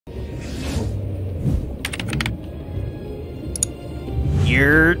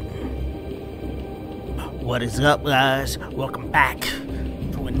Yurt. What is up, guys? Welcome back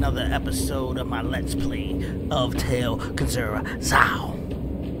to another episode of my Let's Play of Kenzera Zao.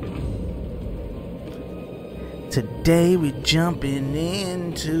 Today we're jumping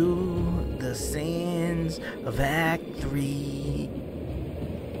into the sands of Act 3.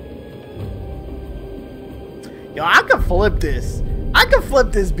 Yo, I can flip this. I can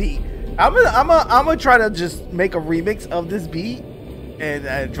flip this beat. I'm gonna try to just make a remix of this beat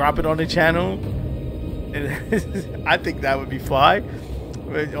and drop it on the channel. And I think that would be fly.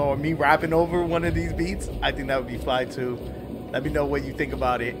 Or me rapping over one of these beats. I think that would be fly too. Let me know what you think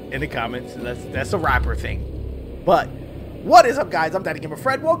about it in the comments. That's a rapper thing. But what is up, guys? I'm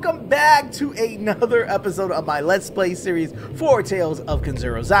DaddyGamerFred. Welcome back to another episode of my Let's Play series for Tales of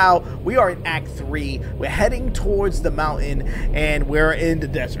Kenzera Zao. We are in Act 3. We're heading towards the mountain, and we're in the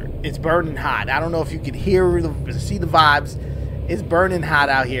desert. It's burning hot. I don't know if you can see the vibes. It's burning hot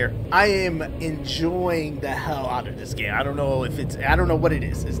out here. I am enjoying the hell out of this game. I don't know what it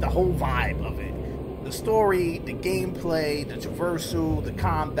is. It's the whole vibe of it. The story, the gameplay, the traversal, the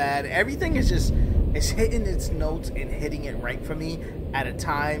combat, everything is just, it's hitting its notes and hitting it right for me at a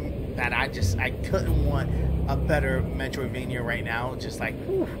time that I couldn't want a better Metroidvania right now. Just like,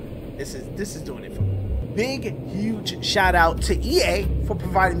 whew, this is doing it for me. Big, huge shout out to EA for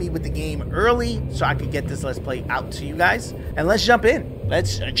providing me with the game early so I could get this Let's Play out to you guys. And let's jump in.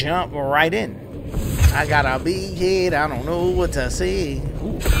 Let's jump right in. I got a big head, I don't know what to say.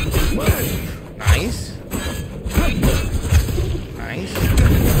 Ooh. Nice. Nice.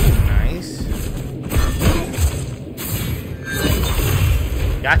 Nice.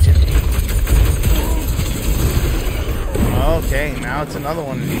 Gotcha. Okay, now it's another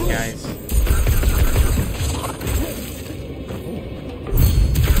one of these guys.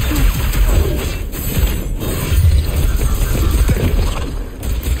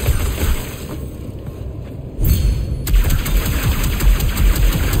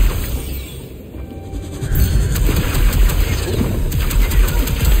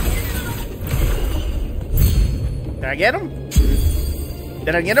 Did I get him?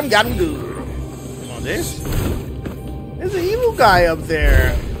 Did I get him? Got him good. Come on, there's an evil guy up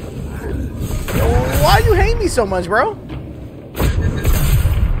there. Why you hate me so much, bro?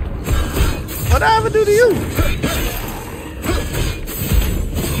 What'd I ever do to you?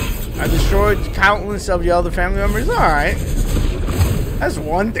 I destroyed countless of your other family members. Alright. That's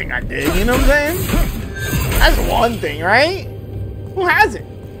one thing I did, you know what I'm saying? That's one thing, right? Who hasn't?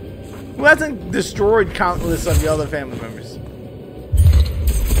 Who hasn't destroyed countless of your other family members?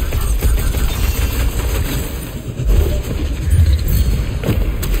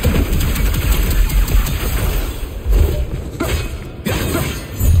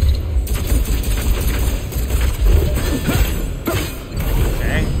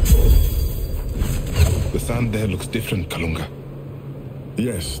 Okay. The sand there looks different, Kalunga.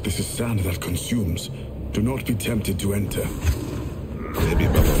 Yes, this is sand that consumes. Do not be tempted to enter. Maybe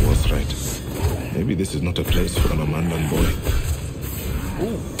Baba was right. Maybe this is not a place for an Amandan boy.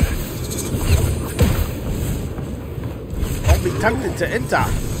 Ooh. Don't be tempted to enter.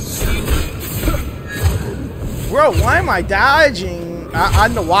 Bro, why am I dodging? I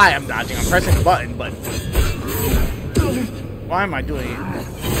know why I'm dodging. I'm pressing the button, but why am I doing it?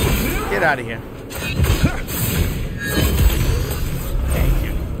 Get out of here.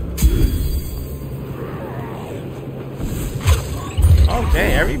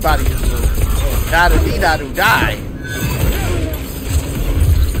 Okay, everybody is da-da-dee-da-do-die.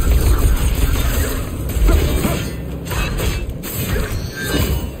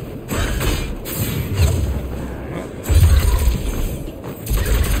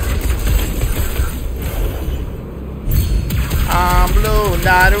 I'm blue,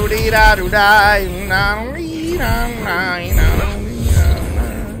 da-do-dee-da-do-die.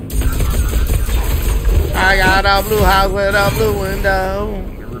 I got a blue house with a blue window.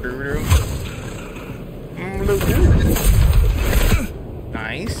 Blue.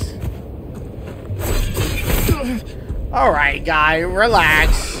 Nice. Alright, guy,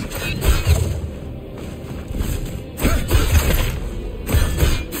 relax.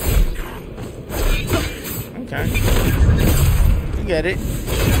 Okay. You get it.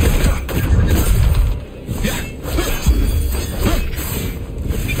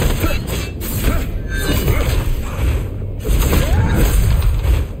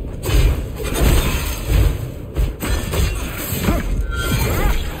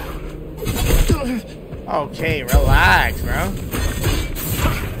 Okay, relax, bro.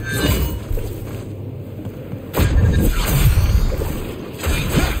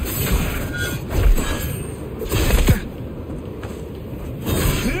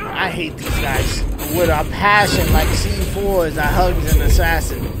 I hate these guys with a passion like C4s that hugs an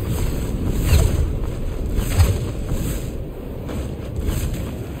assassin.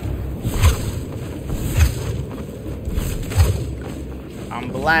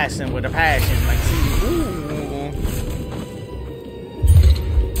 I'm blasting with a passion like C4s.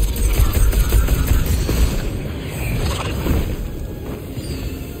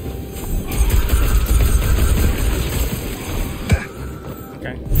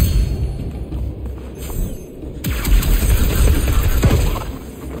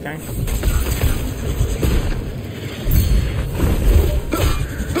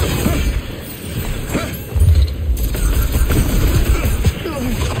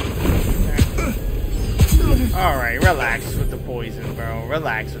 Alright, relax with the poison, bro.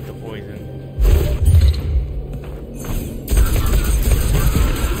 Relax with the poison.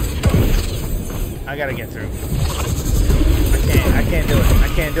 I gotta get through. I can't do it. I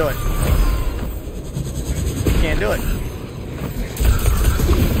can't do it. Can't do it.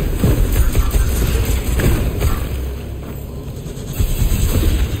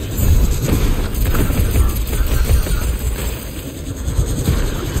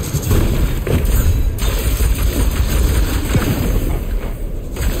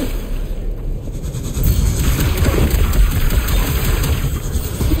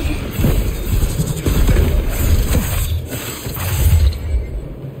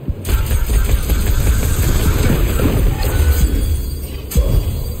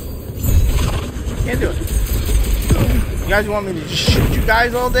 You guys want me to just shoot you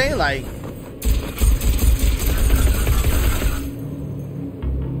guys all day? Like,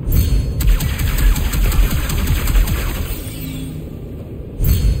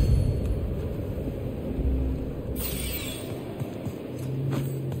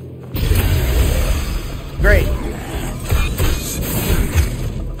 great.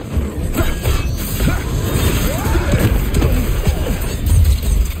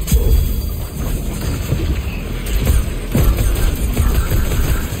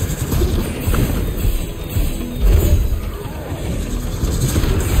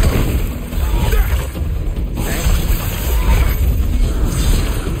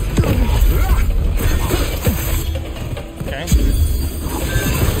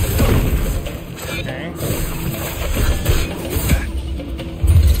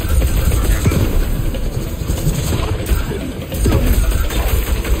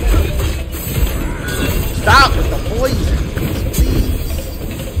 Stop with the poison, please.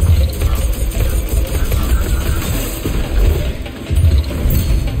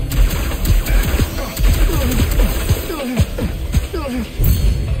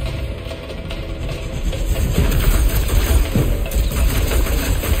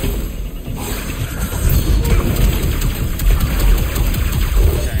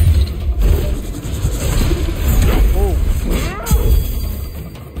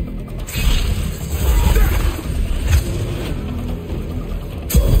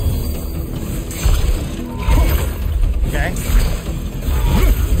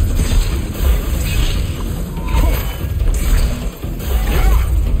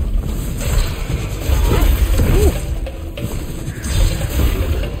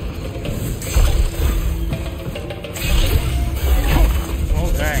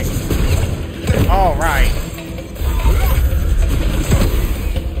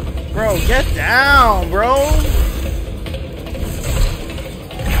 Bro, get down, bro.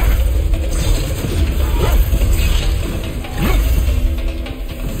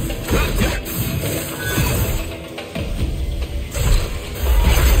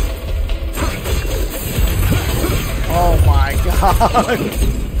 Oh my god.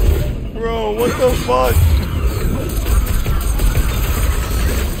 Bro, what the fuck?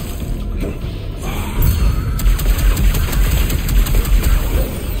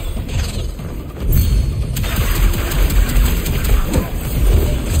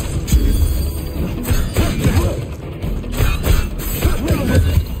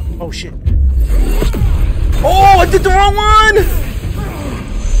 Oh shit. Oh, I did the wrong one!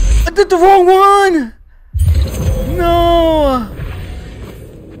 I did the wrong one! No!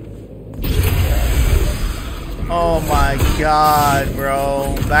 Oh my god,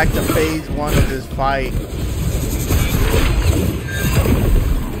 bro. Back to phase 1 of this fight.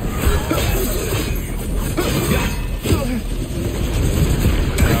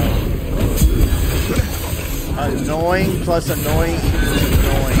 Annoying plus annoying equals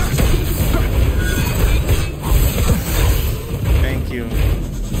annoying. Thank you.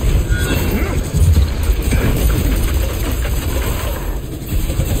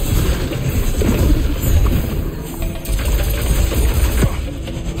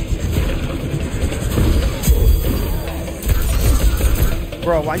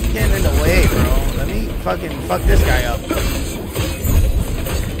 bro. Why you getting in the way, bro? Let me fucking fuck this guy up.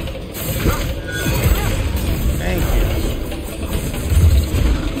 Thank you.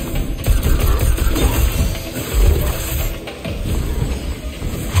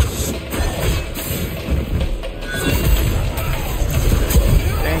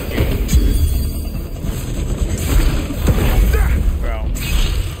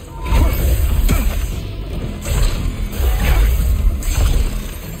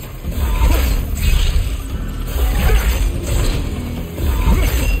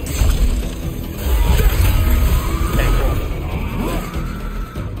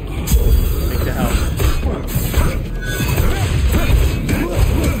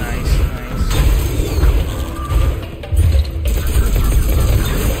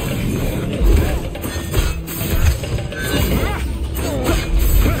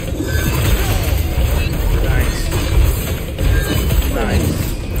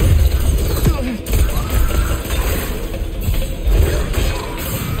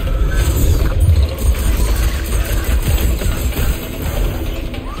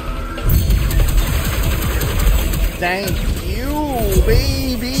 Thank you,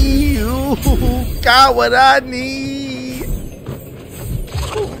 baby. You got what I need.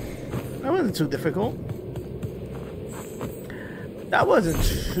 Ooh, that wasn't too difficult. That wasn't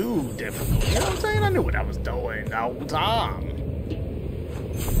too difficult. You know what I'm saying? I knew what I was doing the whole time.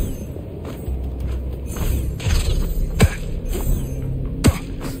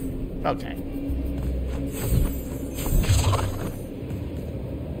 Okay.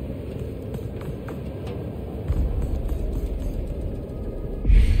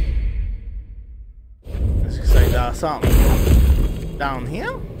 Something down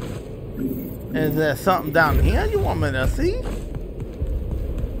here? Is there something down here you want me to see?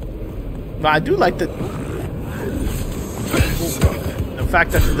 But I do like the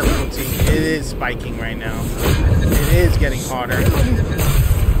fact that the difficulty, it is spiking right now. It is getting harder.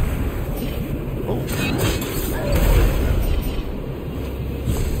 Oh.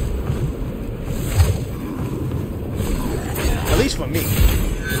 At least for me.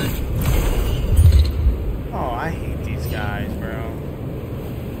 Oh, I hate these guys, bro.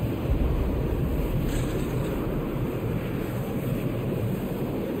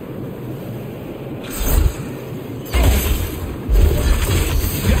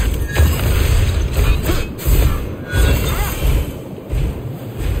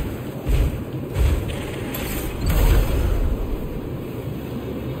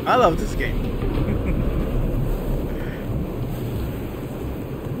 I love this game.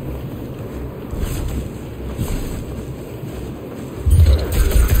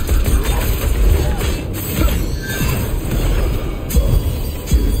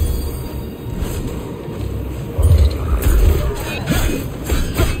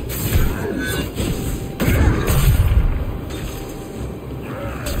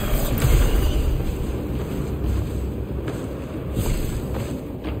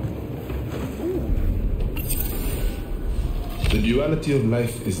 The duality of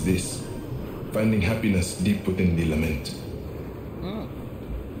life is this, finding happiness deep within the lament.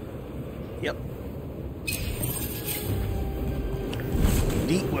 Yep.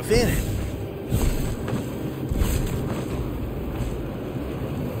 Deep within it.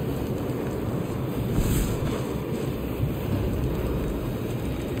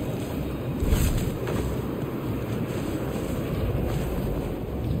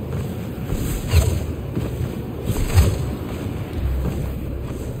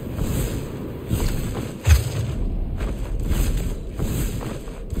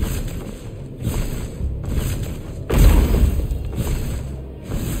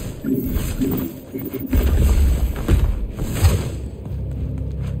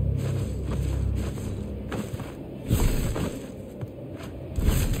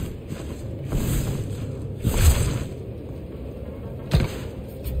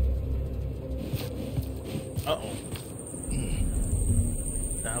 Uh-oh.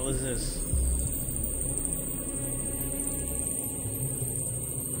 That was this.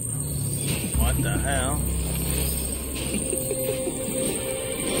 What the hell?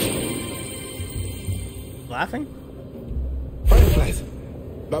 Laughing? Fireflies.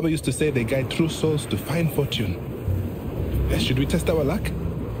 Baba used to say they guide true souls to find fortune. Should we test our luck?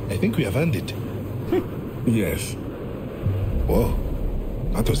 I think we have earned it. Yes. Whoa.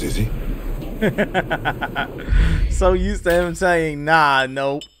 That was easy. So used to him saying, nah,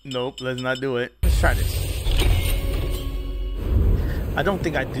 nope, let's not do it. Let's try this. I don't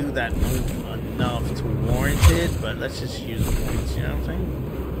think I do that move enough to warrant it, but let's just use the points, you know what I'm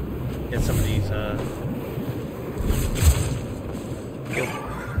saying? Get some of these,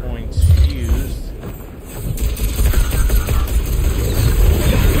 Points fused.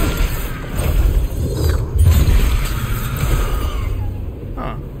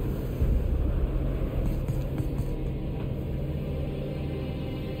 Huh.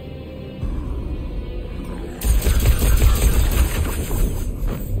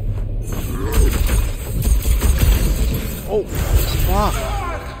 Oh, fuck.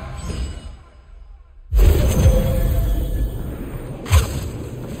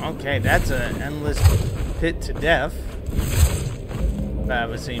 Okay, that's an endless pit to death. If I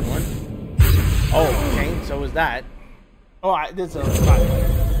haven't seen one. Oh, okay, so is that. Oh, there's a spot.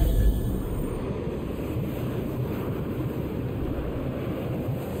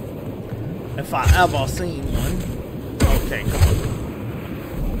 If I ever seen one. Okay, come on.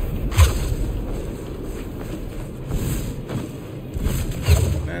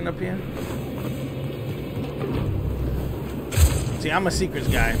 And up here. See, I'm a secrets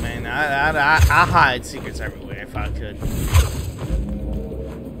guy, man. I hide secrets everywhere if I could.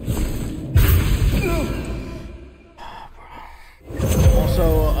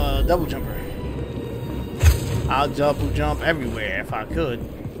 Also, double jumper. I'll double jump everywhere if I could.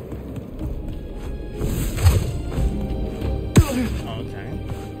 Okay.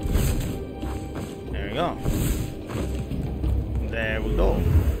 There we go. There we go.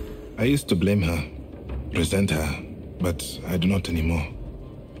 I used to blame her, resent her, but I do not anymore.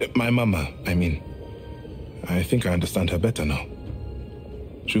 My mama, I mean. I think I understand her better now.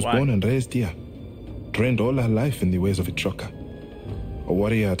 She was born and raised here, trained all her life in the ways of a trucker. A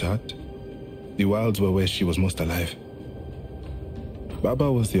warrior at heart. The wilds were where she was most alive.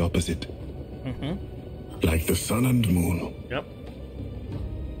 Baba was the opposite. Like the sun and moon. Yep.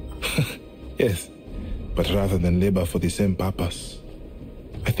 Yes, but rather than labor for the same purpose,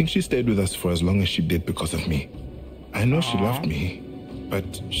 I think she stayed with us for as long as she did because of me. I know she loved me,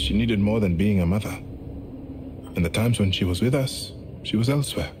 but she needed more than being a mother. In the times when she was with us, she was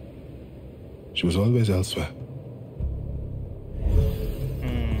elsewhere. She was always elsewhere.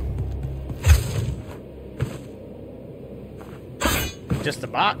 Just a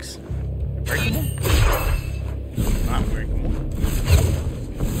box? Breakable? Not breakable.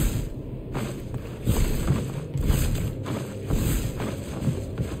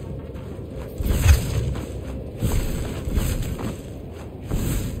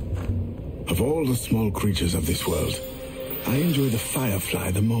 Of all the small creatures of this world, I enjoy the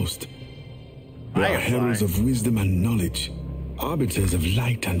firefly the most. They are heralds of wisdom and knowledge, arbiters of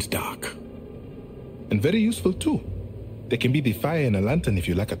light and dark. And very useful too. They can be the fire in a lantern if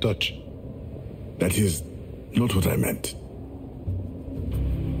you lack a torch. That is not what I meant.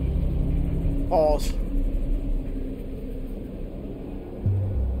 Pause.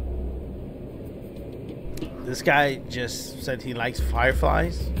 This guy just said he likes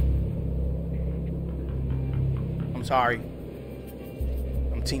fireflies. I'm sorry.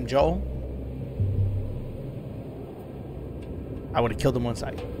 I'm Team Joel. I would have killed him on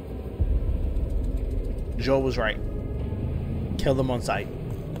sight. Joel was right. Kill them on sight.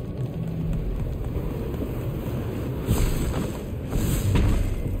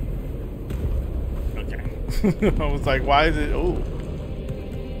 Okay. I was like, why is it? Oh.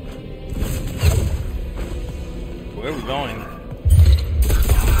 Where are we going?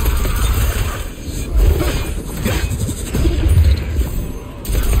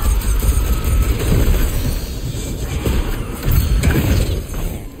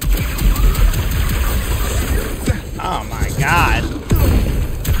 Oh my God.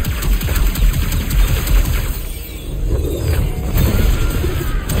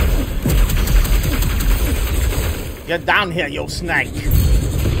 Get down here, you snake.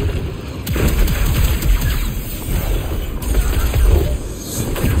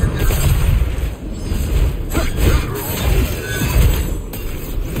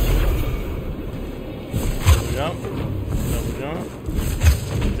 Jump. Double jump.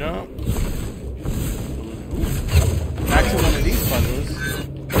 Jump. Back to one of these puzzles.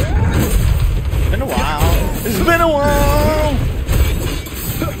 Been a while. It's been a while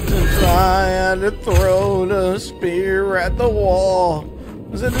since I had to throw the spear at the wall.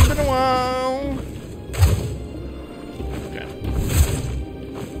 It's been a while. Okay.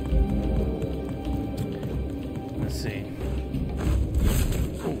 Let's see.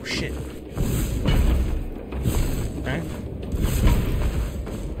 Oh shit. Okay.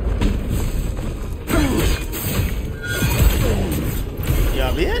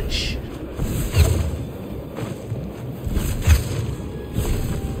 Yeah, bitch.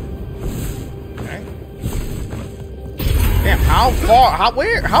 Okay. Damn, how far?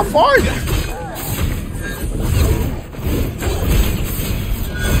 How far is it?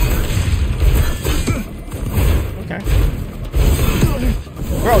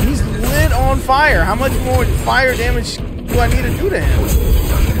 Bro, he's lit on fire. How much more fire damage do I need to do to him?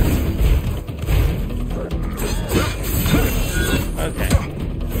 Okay.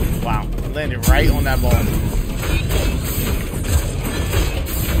 Wow. Landed right on that ball.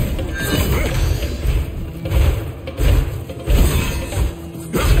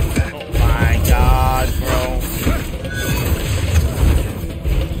 Oh my god, bro.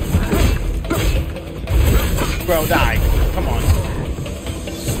 Bro, die. Come on.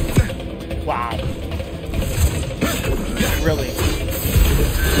 Wow. Really?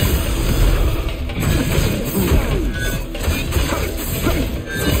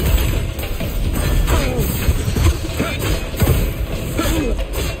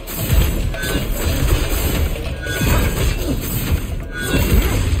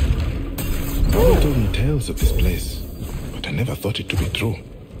 I've told me tales of this place, but I never thought it to be true.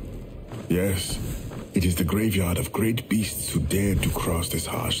 Yes, it is the graveyard of great beasts who dared to cross this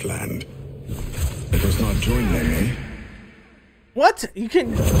harsh land. Let us not join them, eh? What? You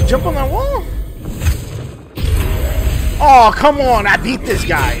can jump on that wall? Oh, come on. I beat this,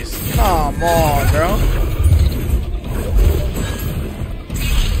 guys. Come on, bro.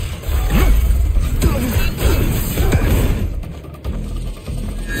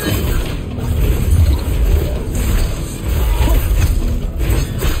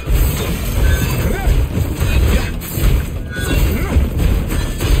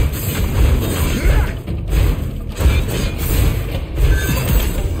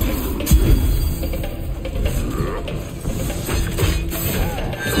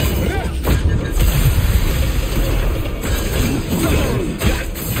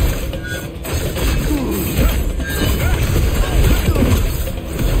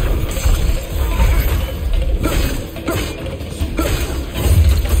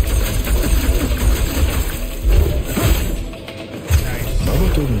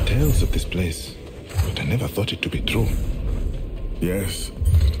 Of this place, but I never thought it to be true. Yes,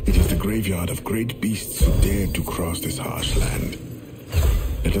 it is the graveyard of great beasts who dared to cross this harsh land.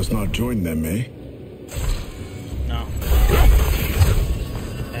 Let us not join them, eh? No.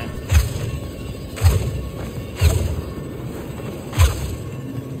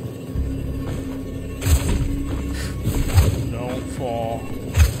 Don't fall.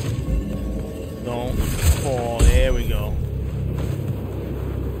 Don't fall. There we go.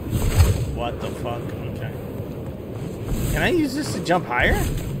 What the fuck? Okay. Can I use this to jump higher?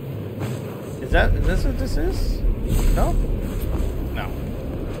 Is this what this is? No? No.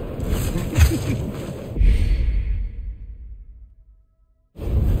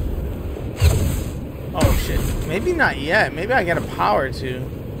 Oh shit. Maybe not yet. Maybe I get a power to.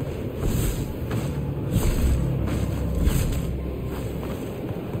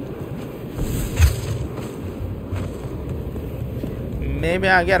 Maybe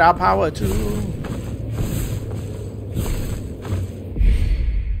I get our power too.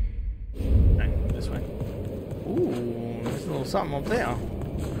 Okay, this way. Ooh, there's a little something up there.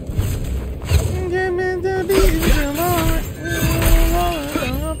 Give me the beat,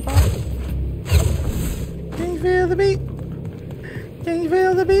 can you feel the beat? Can you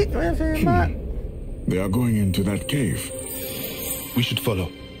feel the beat? They are going into that cave. We should follow.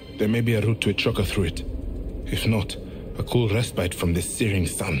 There may be a route to a trucker through it. If not, a cool respite from this searing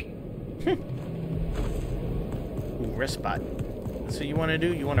sun. Ooh, respite. That's what you want to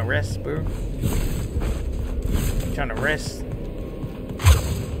do? You want to rest, bro? Trying to rest.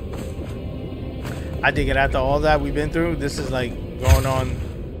 I think it after all that we've been through, this is like going on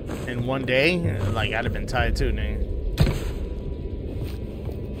in one day. Like I'd have been tired too, nigga.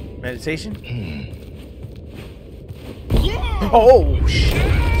 Meditation? Oh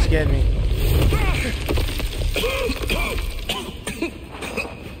shit! Scared me.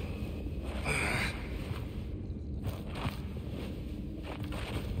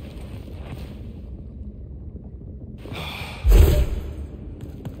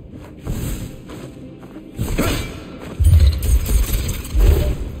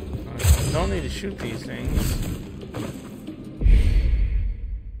 Don't need to shoot these things.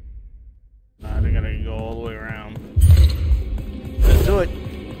 They gotta go all the way around. Let's do it.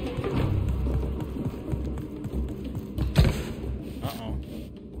 Uh-oh.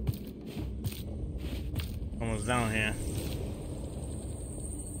 Almost down here.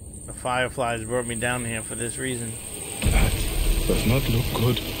 The fireflies brought me down here for this reason. That does not look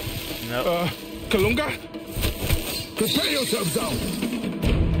good. Nope. Kalunga? Prepare yourselves out!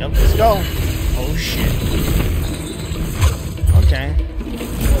 Yep, let's go. Oh shit. Okay.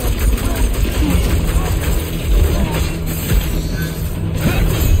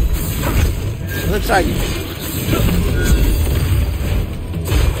 Looks like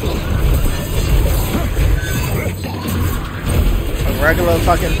regular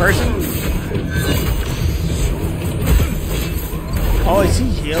fucking person. Oh, is he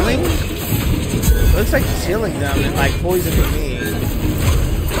healing? Looks like he's healing them and like poisoning me.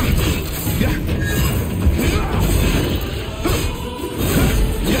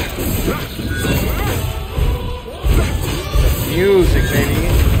 The music, baby.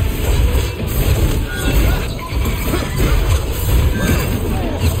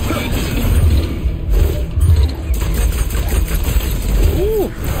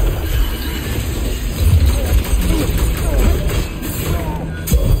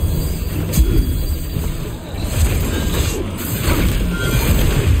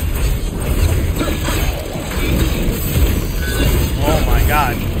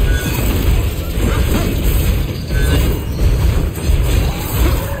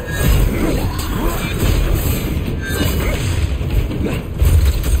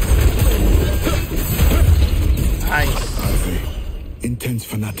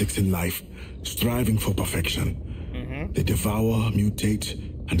 In life, striving for perfection. They devour, mutate,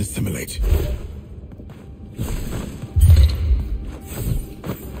 and assimilate.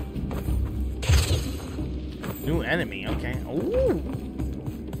 New enemy, okay. Ooh.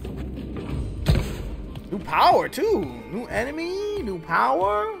 New power, too. New enemy, new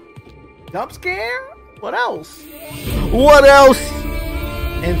power. Jump scare? What else? What else?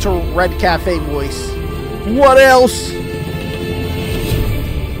 Enter Red Cafe voice. What else?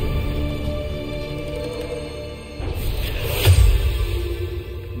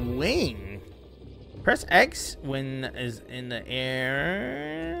 Wing. Press X when is in the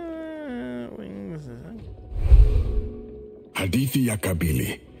air. Wings. Hadithi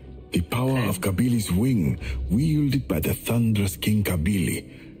Kabili. The power of Kabili's wing, wielded by the thunderous King Kabili,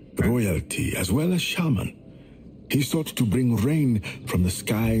 royalty as well as shaman. He sought to bring rain from the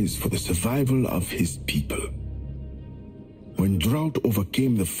skies for the survival of his people. When drought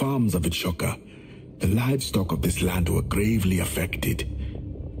overcame the farms of Itshoka, the livestock of this land were gravely affected.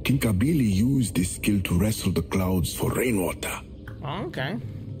 King Kabili used this skill to wrestle the clouds for rainwater. Oh, okay.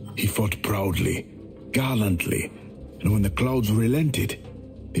 He fought proudly, gallantly, and when the clouds relented,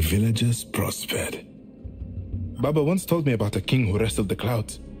 the villagers prospered. Baba once told me about a king who wrestled the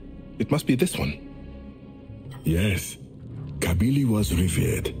clouds. It must be this one. Yes, Kabili was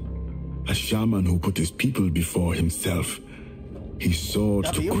revered. A shaman who put his people before himself. He soared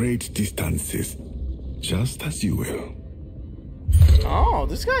to great distances, just as you will. Oh,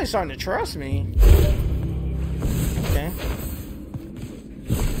 this guy's starting to trust me. Okay.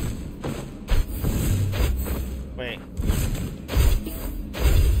 Wait.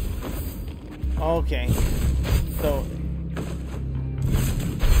 Okay. So,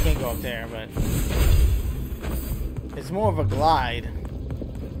 can't go up there, but it's more of a glide.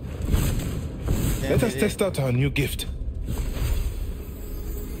 Let us test out our new gift.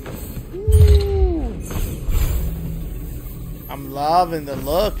 Ooh. I'm loving the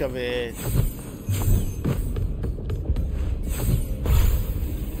look of it.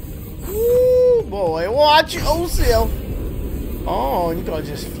 Ooh, boy, watch yourself. Oh, you can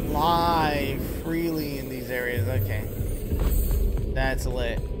just fly freely in these areas. Okay. That's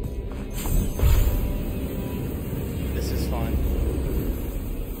lit. This is fun.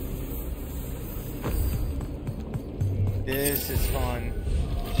 This is fun.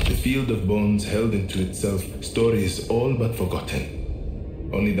 The field of bones held into itself stories all but forgotten.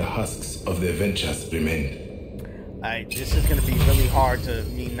 Only the husks of their adventures remained. Alright, this is gonna be really hard to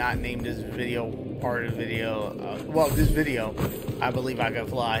me not name this video part of the video. Well, this video, I believe I can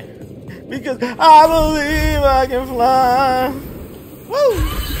fly. Because I believe I can fly.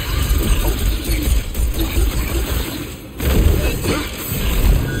 Woo!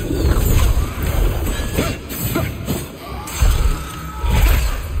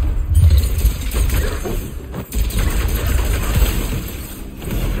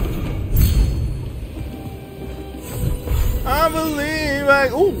 I believe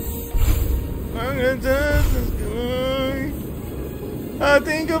I'm gonna dance this good. I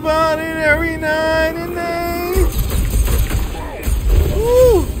think about it every night and day.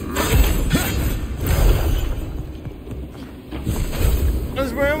 Ooh. I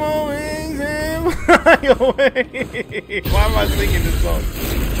spread my wings and fly away. Why am I singing this song?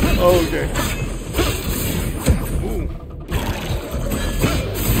 Oh, okay.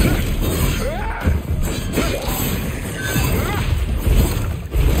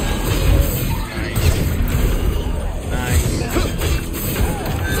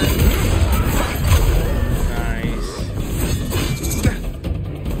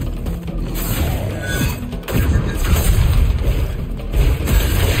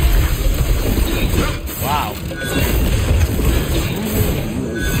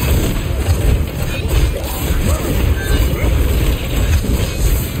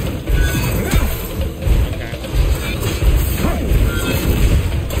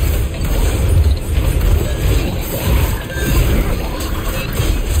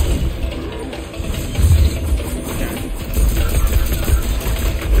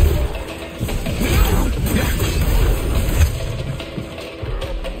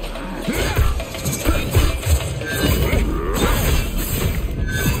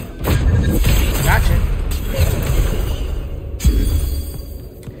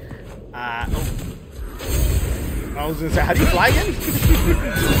 was gonna say, how do you fly again?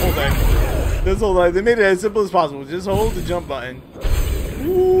 Hold on. Just hold on. They made it as simple as possible. Just hold the jump button.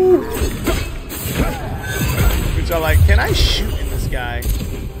 Woo. Which are like, can I shoot in the sky?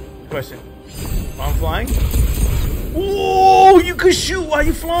 Question. While I'm flying? Whoa! You can shoot while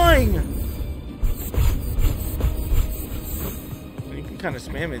you're flying! You can kind of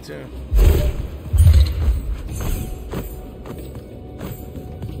spam it too.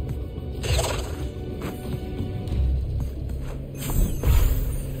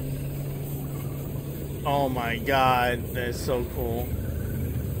 Oh my god, that's so cool.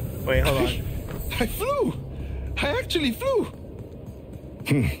 Wait, hold on. I flew! I actually flew!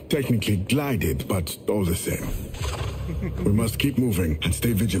 Technically glided, but all the same. We must keep moving and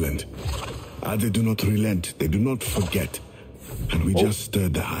stay vigilant. They do not relent, they do not forget. And we just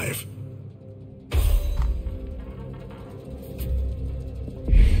stirred the hive.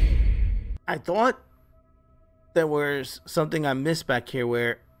 I thought there was something I missed back here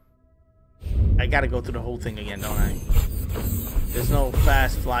where I gotta go through the whole thing again, don't I? There's no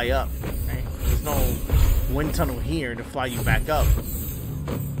fast fly up, right? There's no wind tunnel here to fly you back up.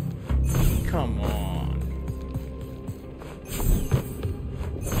 Come on.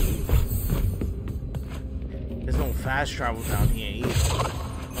 There's no fast travel down here either.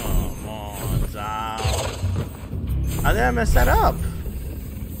 Come on, Zao. How did I mess that up?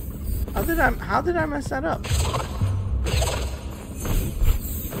 How did I mess that up?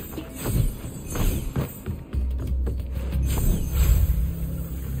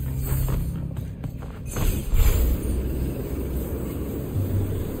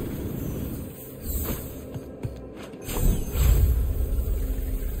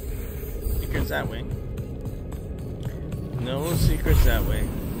 Secrets that way. No secrets that way.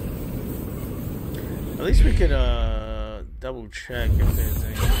 At least we could double check if there's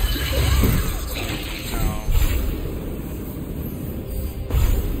any. No.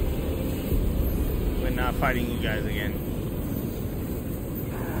 We're not fighting you guys again.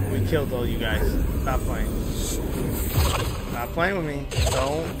 We killed all you guys. Stop playing. Stop playing with me.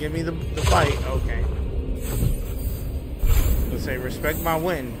 Don't give me the fight. Okay. Let's say respect my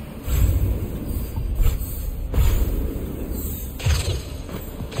win.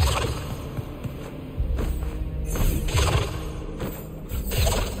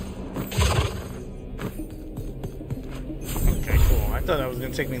 I thought that was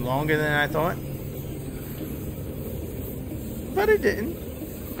going to take me longer than I thought. But it didn't.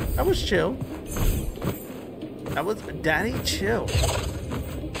 That was chill. That was daddy chill.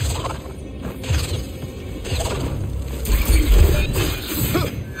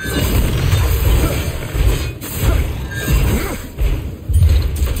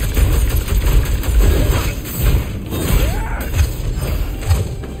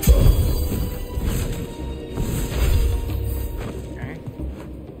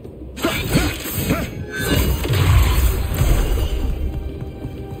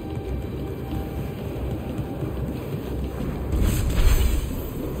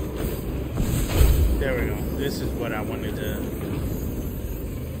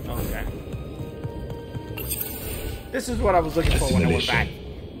 This is what I was looking for when I went back.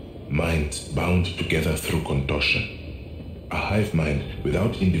 Minds bound together through contortion. A hive mind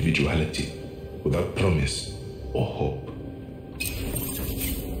without individuality, without promise or hope.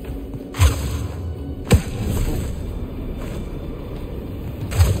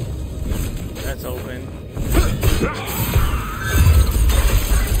 That's open.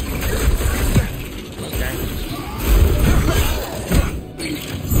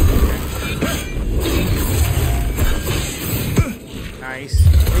 Nice.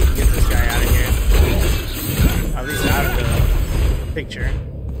 We can get this guy out of here. At least out of the picture.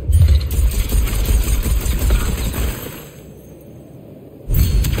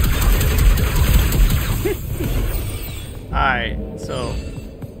 Alright, so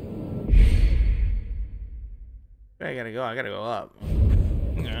where I gotta go? I gotta go up.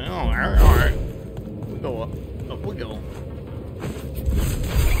 Alright. We go up. Up we go.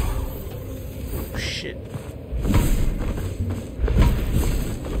 Oh, shit.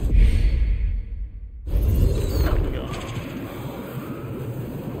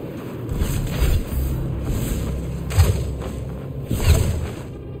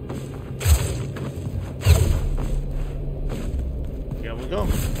 Go.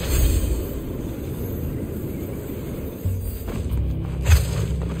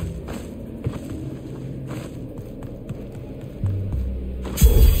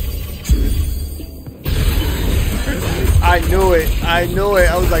 I knew it. I knew it.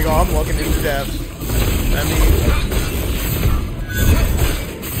 I was like, oh, I'm walking into death. Let me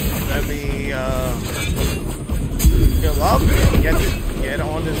Heal up. Get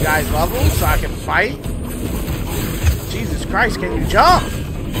on this guy's level so I can fight. Jesus Christ, can you jump?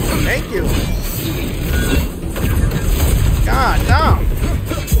 Thank you. God, no.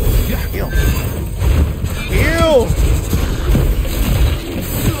 Heal. Heal.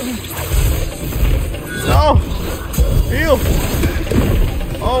 No. Heal.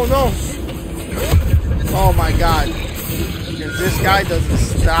 Oh, no. Oh, my God. Because this guy doesn't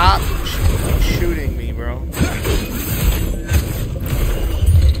stop shooting me, bro.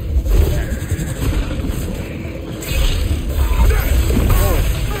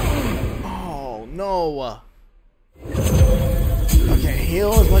 Oh, no. Okay,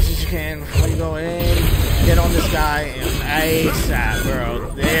 heal as much as you can before you go in. Get on this guy and ASAP, bro.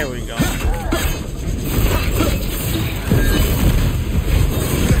 There we go.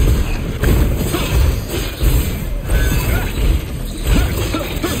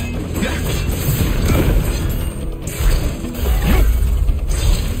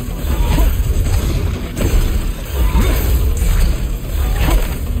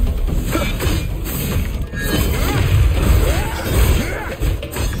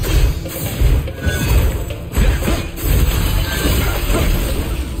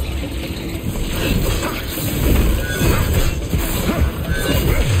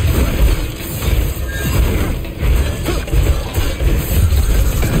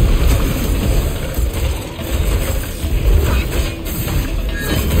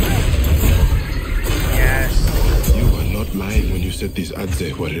 These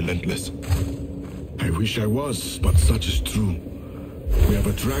Adze were relentless. I wish I was, but such is true. We have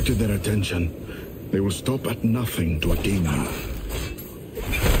attracted their attention. They will stop at nothing to attain you.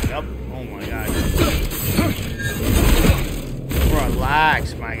 Yep. Oh my God.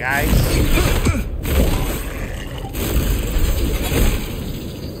 Relax, my guys.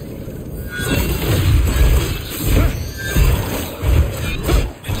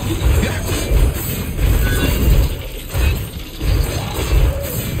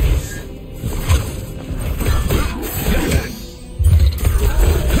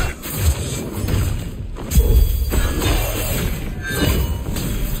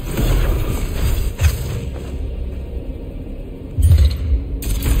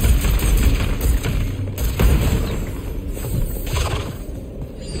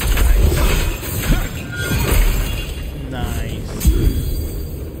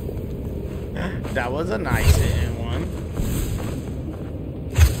 That was a nice hitting one.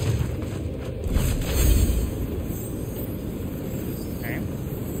 Okay.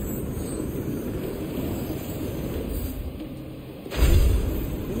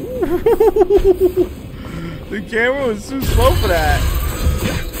 The camera was too slow for that.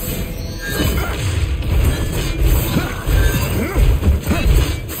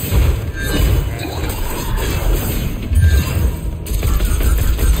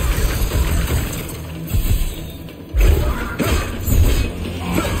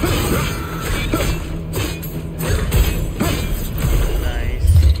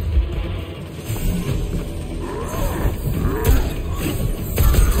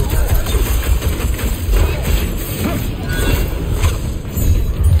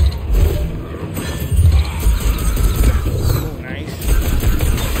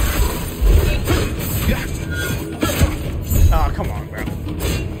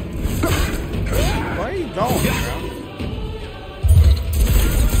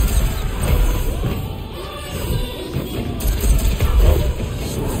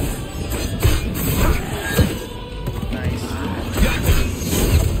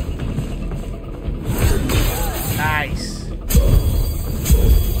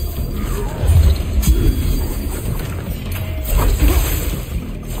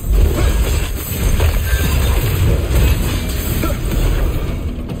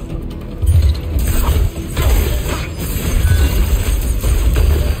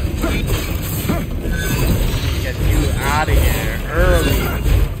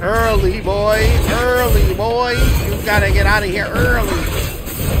 Gotta get out of here early.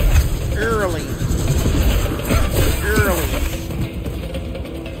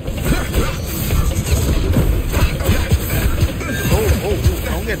 Oh,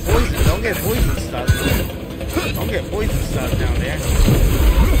 don't get poisoned. Don't get poison stuff. Don't get poison stuff down there.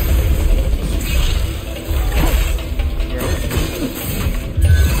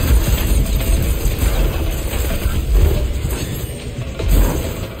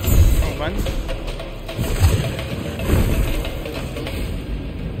 Oh, man.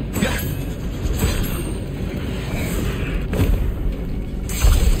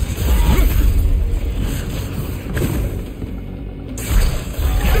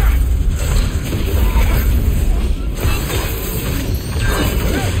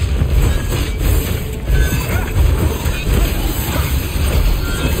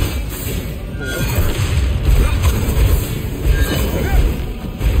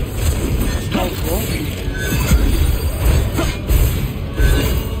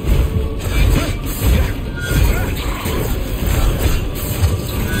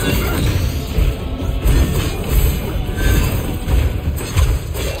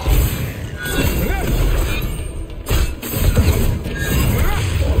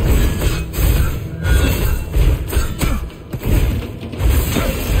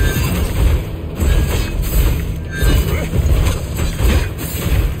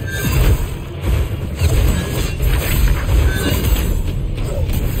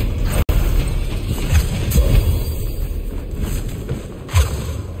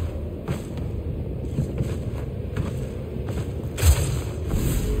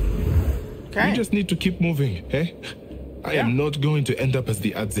 saying. We just need to keep moving, eh? I am not going to end up as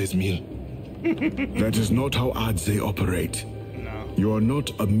the Adze's meal. That is not how Adze operate. No. You are not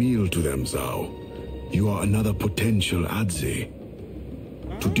a meal to them, Zhao. You are another potential Adze.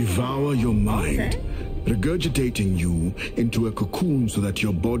 To devour your mind, regurgitating you into a cocoon so that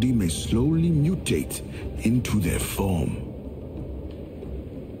your body may slowly mutate into their form.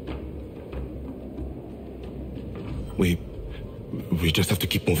 We just have to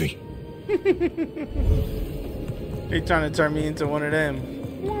keep moving. They trying to turn me into one of them.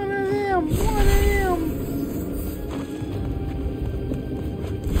 One of them. One of them.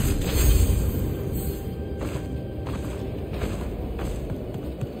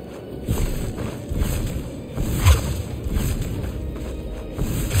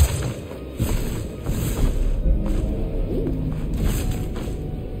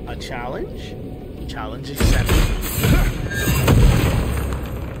 A challenge? Challenge accepted.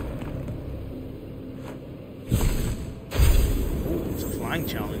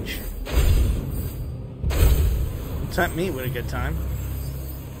 Challenge. Tempt me with a good time.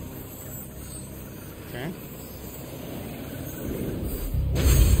 Okay.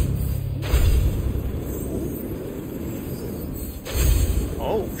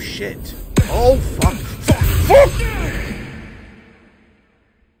 Oh shit. Oh fuck. Fuck.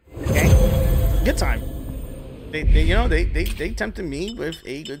 Okay. Good time. They tempted me with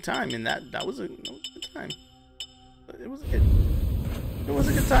a good time, and that was a good time. It was good. It was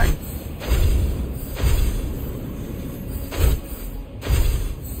a good time.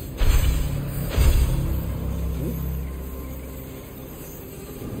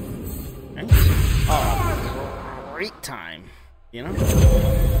 Okay. Oh, great time. You know?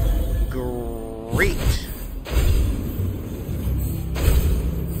 Great.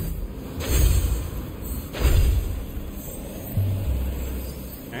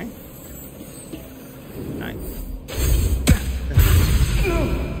 Okay. Nice.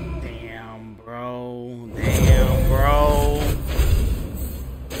 Damn, bro. Damn, bro.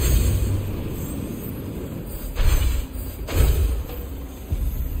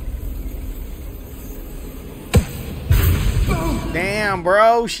 Damn,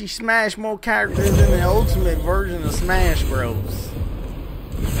 bro. She smashed more characters than the ultimate version of Smash Bros.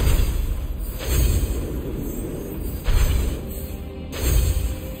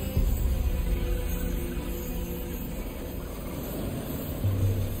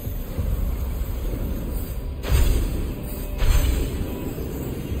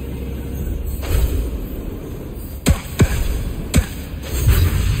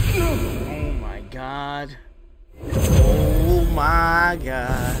 Oh my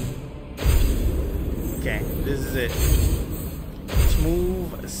god. Okay, this is it.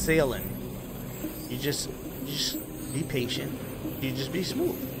 Smooth sailing. You just be patient. You just be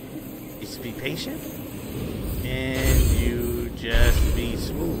smooth. You just be patient. And you just be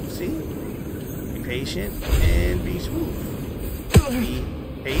smooth. See? Be patient and be smooth. Be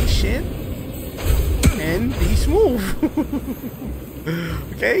patient and be smooth.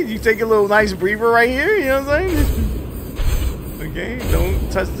 Okay, you take a little nice breather right here, you know what I'm saying? Okay,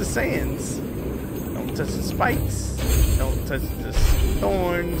 don't touch the sands. Don't touch the spikes. Don't touch the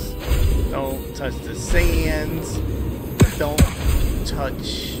thorns. Don't touch the sands. Don't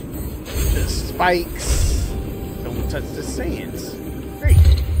touch the spikes. Don't touch the sands.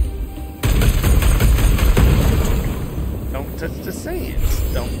 Great. Don't touch the sands.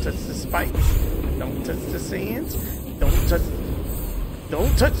 Don't touch the spikes. Don't touch the sands. Don't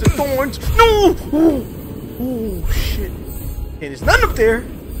touch the thorns. No! Oh shit. Hey, there's none up there.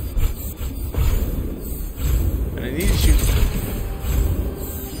 And I need to shoot.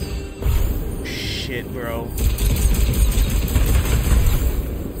 Shit, bro.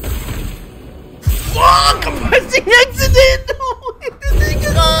 Fuck! I'm pressing accident! No! He didn't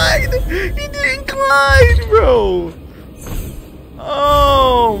glide! He didn't glide, bro!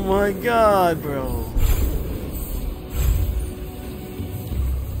 Oh my god, bro.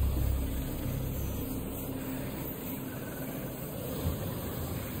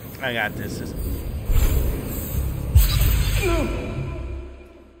 I got this.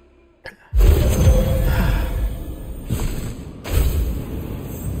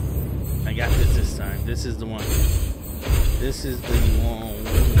 I got this time. This is the one. This is the one.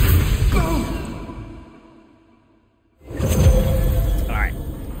 Alright.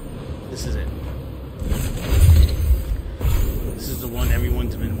 This is it. This is the one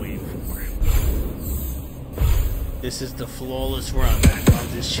everyone's been waiting for. This is the flawless run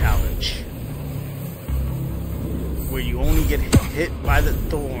of this challenge. Where you only get hit by the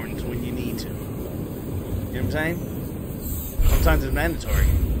thorns when you need to. You know what I'm saying? Sometimes it's mandatory.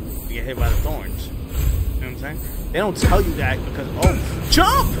 to get hit by the thorns. You know what I'm saying? They don't tell you that because, oh,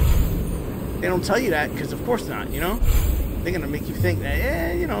 jump! They don't tell you that because of course not, you know? They're gonna make you think that,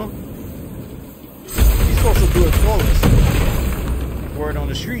 yeah, you know, you're supposed to do it flawless. Word on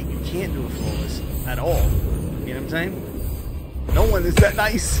the street, you can't do it flawless at all. You know what I'm saying? No one is that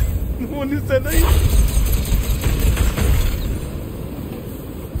nice. No one is that nice.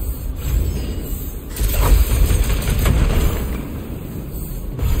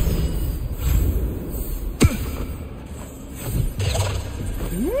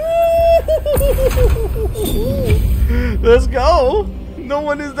 Let's go. No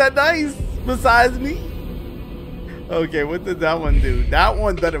one is that nice besides me. Okay, what did that one do? That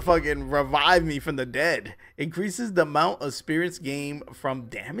one doesn't fucking revive me from the dead. Increases the amount of spirits gained from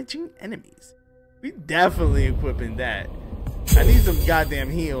damaging enemies. We definitely equipping that. I need some goddamn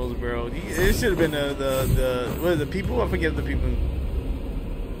heals, bro. It should have been the what are the people? I forget the people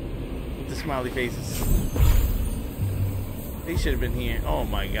with the smiley faces. They should have been here. Oh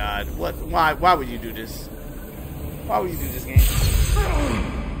my god. What? Why would you do this? Why would you do this, game?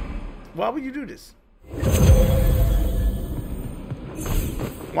 Why would you do this?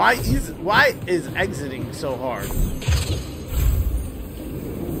 Why is exiting so hard?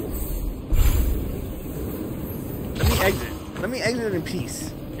 Let me exit. Let me exit in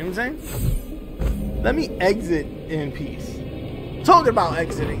peace. You know what I'm saying? Let me exit in peace. Talking about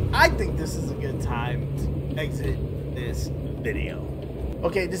exiting, I think this is a good time to exit this video.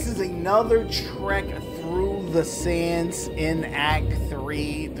 Okay, this is another trek through the sands in Act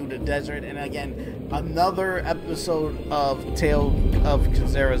 3 through the desert, and again, another episode of Tale of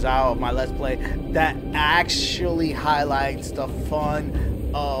Kenzera of my Let's Play that actually highlights the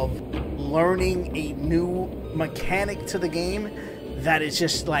fun of learning a new mechanic to the game that is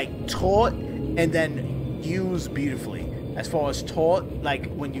just like taught and then used beautifully. As far as taught, like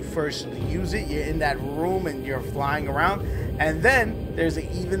when you first use it, you're in that room and you're flying around, and then there's an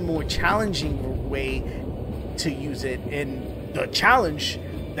even more challenging way to use it in the challenge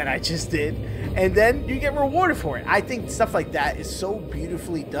that I just did, and then you get rewarded for it. I think stuff like that is so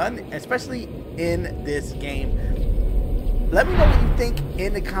beautifully done, especially in this game. Let me know what you think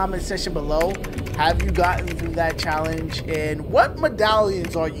in the comment section below. Have you gotten through that challenge, and what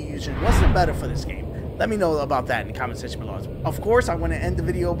medallions are you using? What's the better for this game? Let me know about that in the comment section below. Of course, I want to end the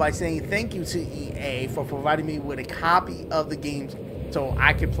video by saying thank you to EA for providing me with a copy of the game so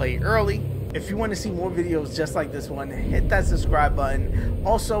I can play early. If you want to see more videos just like this one, hit that subscribe button.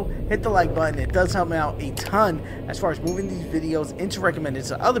 Also, hit the like button. It does help me out a ton as far as moving these videos into recommended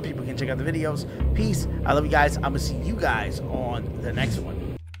so other people can check out the videos. Peace. I love you guys. I'm going to see you guys on the next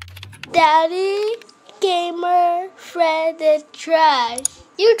one. DaddyGamerFred is trash.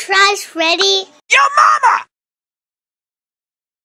 You trash, Freddy? Your mama!